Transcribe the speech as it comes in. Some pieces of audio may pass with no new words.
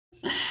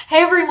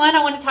Hey everyone,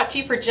 I want to talk to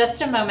you for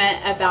just a moment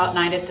about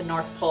Night at the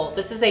North Pole.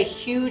 This is a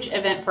huge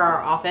event for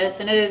our office,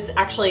 and it is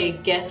actually a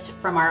gift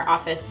from our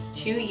office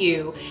to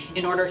you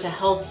in order to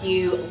help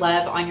you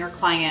love on your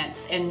clients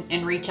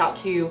and reach out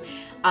to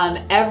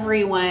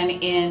everyone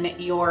in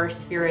your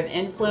sphere of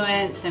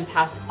influence, and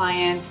past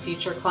clients,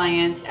 future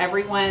clients,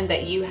 everyone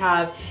that you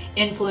have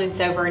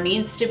influence over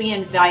needs to be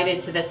invited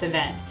to this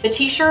event. The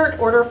t-shirt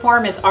order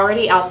form is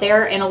already out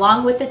there, and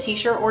along with the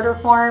t-shirt order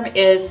form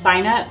is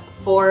sign up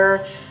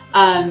for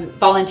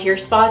volunteer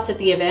spots at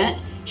the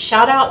event.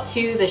 Shout out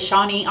to the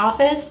Shawnee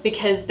office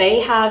because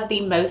they have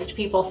the most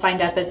people signed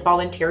up as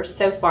volunteers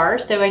so far.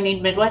 So I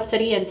need Midwest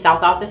City and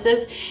South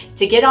offices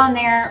to get on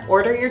there,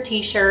 order your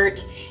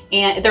t-shirt,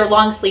 and they're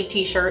long sleeve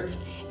t-shirts,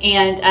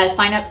 and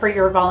sign up for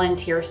your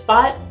volunteer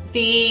spot.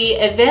 The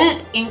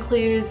event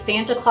includes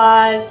Santa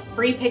Claus,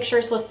 free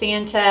pictures with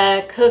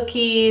Santa,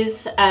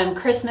 cookies,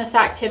 Christmas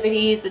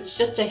activities. It's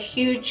just a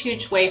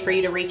huge way for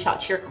you to reach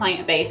out to your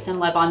client base and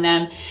love on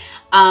them.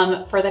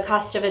 For the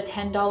cost of a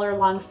 $10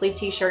 long sleeve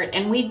t-shirt.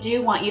 And we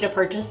do want you to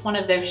purchase one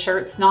of those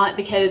shirts, not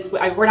because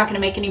we're not going to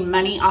make any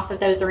money off of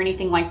those or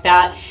anything like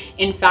that.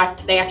 In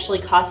fact, they actually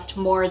cost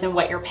more than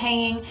what you're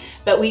paying,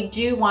 but we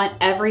do want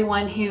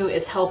everyone who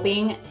is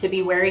helping to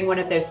be wearing one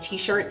of those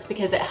t-shirts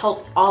because it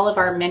helps all of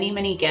our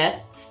many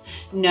guests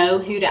know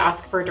who to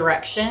ask for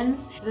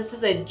directions. This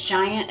is a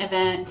giant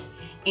event,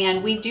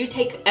 and we do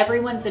take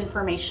everyone's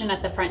information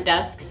at the front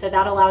desk, so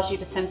that allows you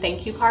to send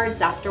thank you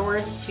cards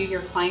afterwards to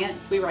your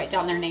clients. We write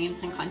down their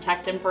names and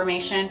contact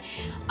information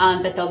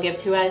that they'll give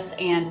to us,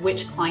 and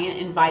which client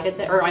invited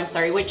them, or I'm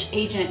sorry, which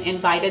agent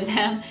invited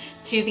them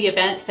to the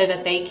event, so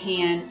that they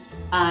can,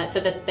 so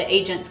that the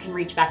agents can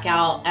reach back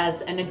out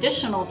as an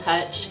additional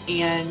touch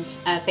and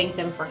thank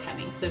them for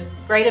coming. So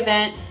great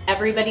event.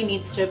 Everybody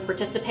needs to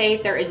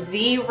participate. There is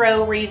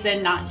zero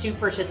reason not to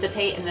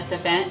participate in this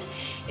event.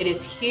 It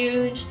is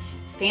huge.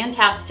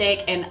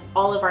 Fantastic, and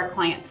all of our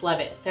clients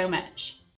love it so much.